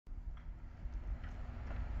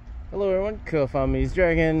Hello everyone, Cool found these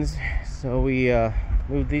dragons. So we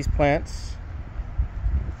moved these plants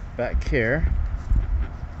back here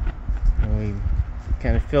and we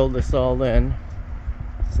kind of filled this all in,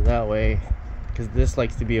 so that way, because this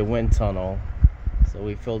likes to be a wind tunnel, so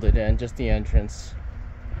we filled it in, just the entrance.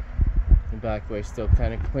 The back way still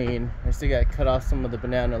kind of clean. I still got to cut off some of the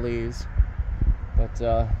banana leaves, but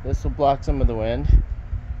this will block some of the wind.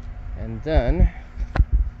 And then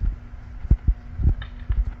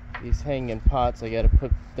these hanging pots, I gotta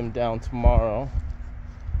put them down tomorrow.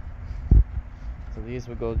 So these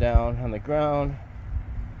will go down on the ground.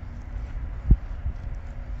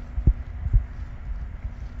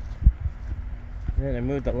 And then I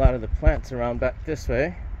moved a lot of the plants around back this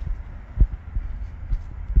way.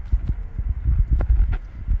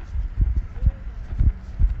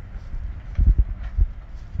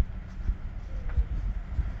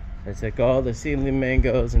 I took all the seedling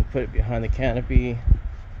mangoes and put it behind the canopy.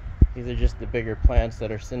 These are just the bigger plants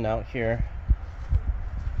that are sitting out here.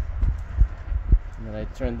 And then I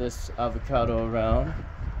turned this avocado around.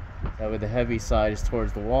 That way the heavy side is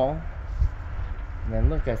towards the wall. And then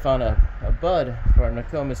look, I found a bud for a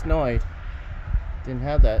Nokomis noid. Didn't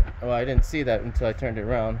have that. Oh, I didn't see that until I turned it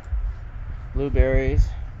around. Blueberries.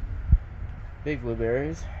 Big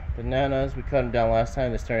blueberries. Bananas, we cut them down last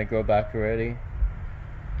time. They're starting to grow back already.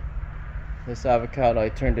 This avocado, I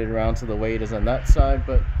turned it around so the weight is on that side,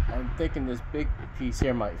 but I'm thinking this big piece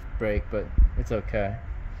here might break, but it's okay.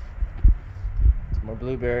 Some more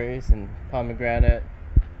blueberries and pomegranate.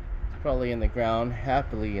 It's probably in the ground,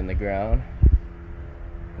 happily in the ground.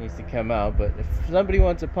 Needs to come out, but if somebody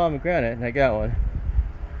wants a pomegranate, I got one.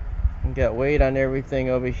 And got weight on everything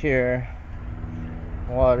over here.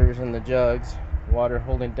 Water's in the jugs. Water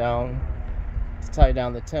holding down to tie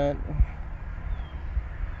down the tent.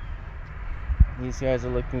 These guys are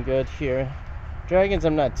looking good here. Dragons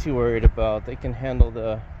I'm not too worried about. They can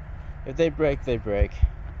handle if they break, they break.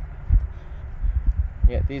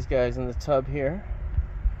 Yeah, these guys in the tub here.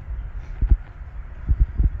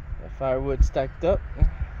 Got firewood stacked up.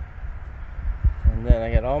 And then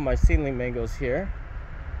I got all my seedling mangoes here.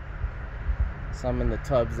 Some in the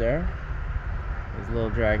tubs there. These little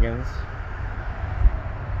dragons.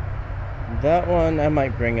 That one I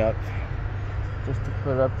might bring up just to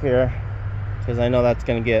put up here, because I know that's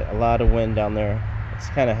going to get a lot of wind down there. It's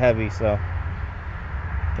kind of heavy, so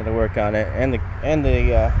gotta work on it. And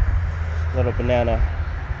the little banana,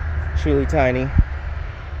 truly tiny.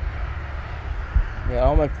 Yeah,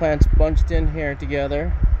 all my plants bunched in here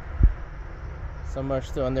together. Some are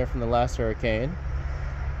still in there from the last hurricane.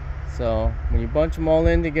 So when you bunch them all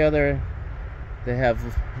in together, they have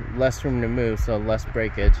less room to move, so less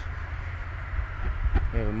breakage.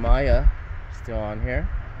 We have Maya still on here.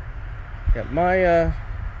 Got Maya,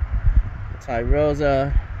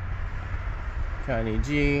 Tyrosa, Connie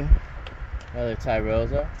G, another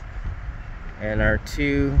Tyrosa, and our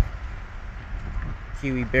two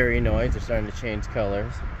kiwi berry noids are starting to change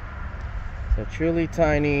colors. So truly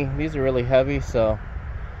tiny. These are really heavy, so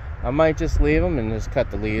I might just leave them and just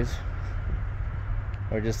cut the leaves,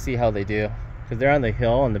 or just see how they do, because they're on the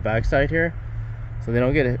hill on the backside here, so they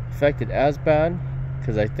don't get affected as bad.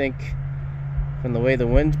 Because I think from the way the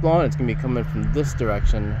wind's blowing, it's going to be coming from this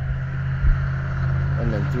direction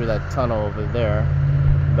and then through that tunnel over there,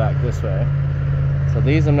 back this way. So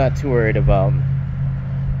these I'm not too worried about.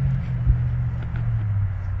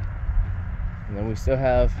 And then we still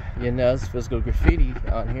have Yanez Physical Graffiti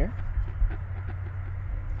on here.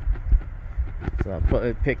 So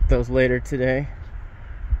I'll pick those later today.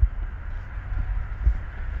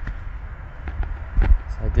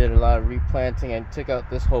 I did a lot of replanting. I took out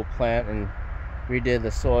this whole plant and redid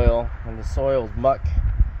the soil, and the soil's muck.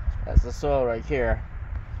 That's the soil right here.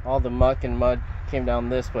 All the muck and mud came down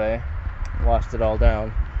this way, washed it all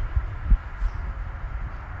down.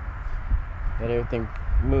 Got everything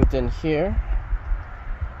moved in here.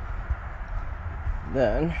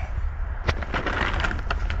 Then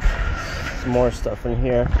some more stuff in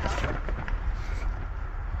here.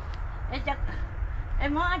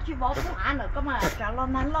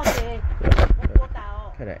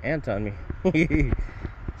 Got an ant on me.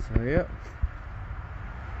 So yep.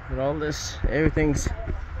 Got all this, everything's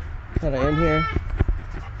kind of in here.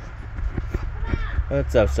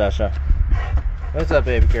 What's up, Sasha? What's up,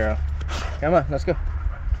 baby girl? Come on, let's go.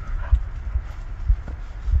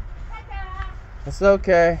 It's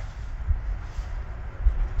okay.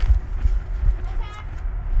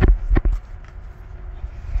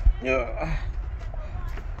 Yeah.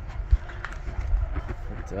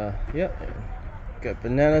 Yep, got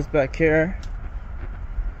bananas back here.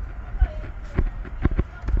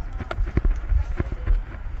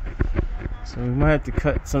 So we might have to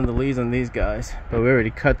cut some of the leaves on these guys, but we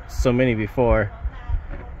already cut so many before.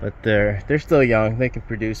 But they're still young, they can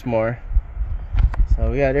produce more.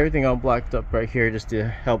 So we got everything all blocked up right here just to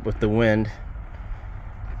help with the wind.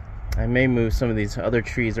 I may move some of these other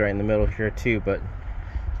trees right in the middle here too, but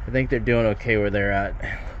I think they're doing okay where they're at.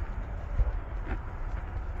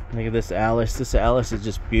 Look at this Alice. This Alice is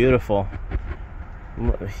just beautiful.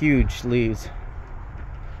 Huge leaves.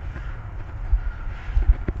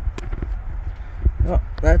 Well,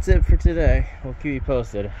 that's it for today. We'll keep you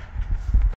posted.